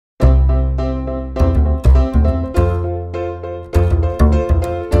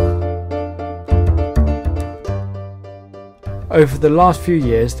Over the last few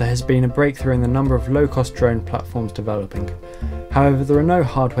years, there has been a breakthrough in the number of low-cost drone platforms developing. However, there are no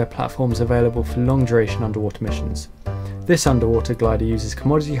hardware platforms available for long-duration underwater missions. This underwater glider uses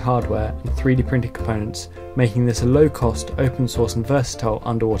commodity hardware and 3D printed components, making this a low-cost, open-source and versatile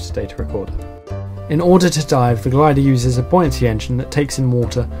underwater data recorder. In order to dive, the glider uses a buoyancy engine that takes in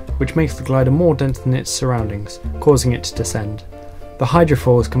water, which makes the glider more dense than its surroundings, causing it to descend. The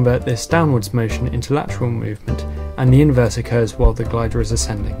hydrofoils convert this downwards motion into lateral movement, and the inverse occurs while the glider is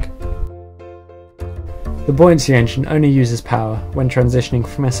ascending. The buoyancy engine only uses power when transitioning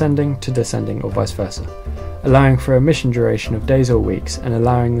from ascending to descending or vice versa, allowing for a mission duration of days or weeks and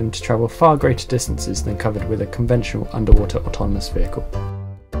allowing them to travel far greater distances than covered with a conventional underwater autonomous vehicle.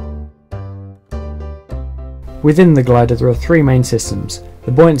 Within the glider there are three main systems: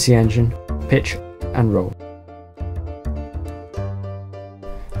 the buoyancy engine, pitch and roll.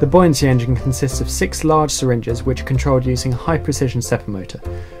 The buoyancy engine consists of 6 large syringes which are controlled using a high-precision stepper motor.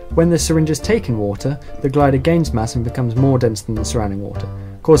 When the syringes take in water, the glider gains mass and becomes more dense than the surrounding water,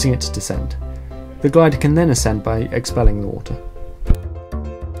 causing it to descend. The glider can then ascend by expelling the water.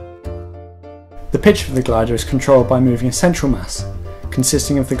 The pitch of the glider is controlled by moving a central mass,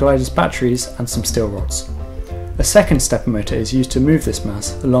 consisting of the glider's batteries and some steel rods. A second stepper motor is used to move this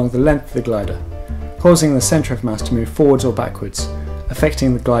mass along the length of the glider, causing the centre of mass to move forwards or backwards,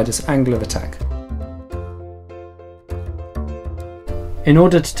 affecting the glider's angle of attack. In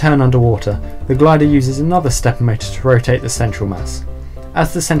order to turn underwater, the glider uses another stepper motor to rotate the central mass.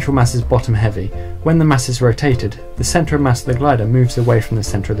 As the central mass is bottom heavy, when the mass is rotated, the centre of mass of the glider moves away from the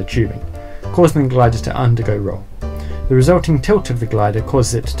centre of the tubing, causing the glider to undergo roll. The resulting tilt of the glider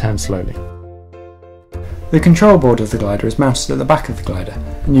causes it to turn slowly. The control board of the glider is mounted at the back of the glider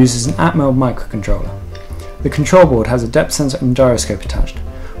and uses an Atmel microcontroller. The control board has a depth sensor and gyroscope attached,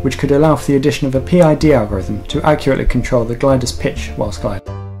 which could allow for the addition of a PID algorithm to accurately control the glider's pitch whilst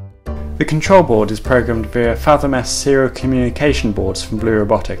gliding. The control board is programmed via Fathom-S serial communication boards from Blue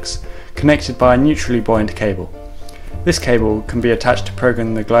Robotics, connected by a neutrally buoyant cable. This cable can be attached to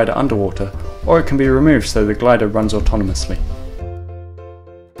program the glider underwater, or it can be removed so the glider runs autonomously.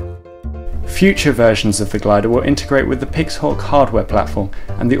 Future versions of the glider will integrate with the Pixhawk hardware platform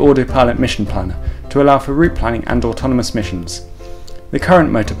and the Autopilot mission planner to allow for route planning and autonomous missions. The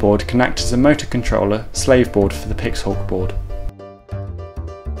current motor board can act as a motor controller slave board for the Pixhawk board.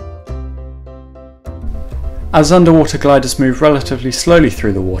 As underwater gliders move relatively slowly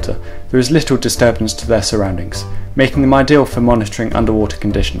through the water, there is little disturbance to their surroundings, making them ideal for monitoring underwater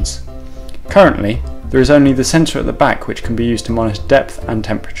conditions. Currently, there is only the sensor at the back which can be used to monitor depth and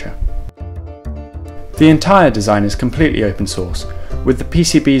temperature. The entire design is completely open source, with the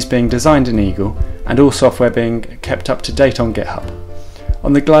PCBs being designed in Eagle and all software being kept up to date on GitHub.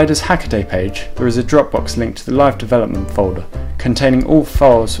 On the glider's Hackaday page, there is a Dropbox link to the live development folder containing all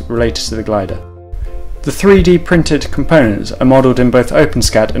files related to the glider. The 3D printed components are modelled in both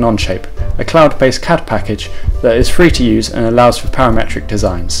OpenSCAD and Onshape, a cloud-based CAD package that is free to use and allows for parametric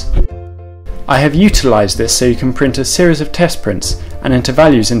designs. I have utilised this so you can print a series of test prints and enter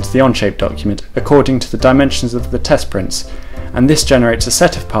values into the Onshape document according to the dimensions of the test prints, and this generates a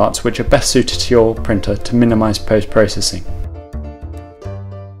set of parts which are best suited to your printer to minimise post-processing.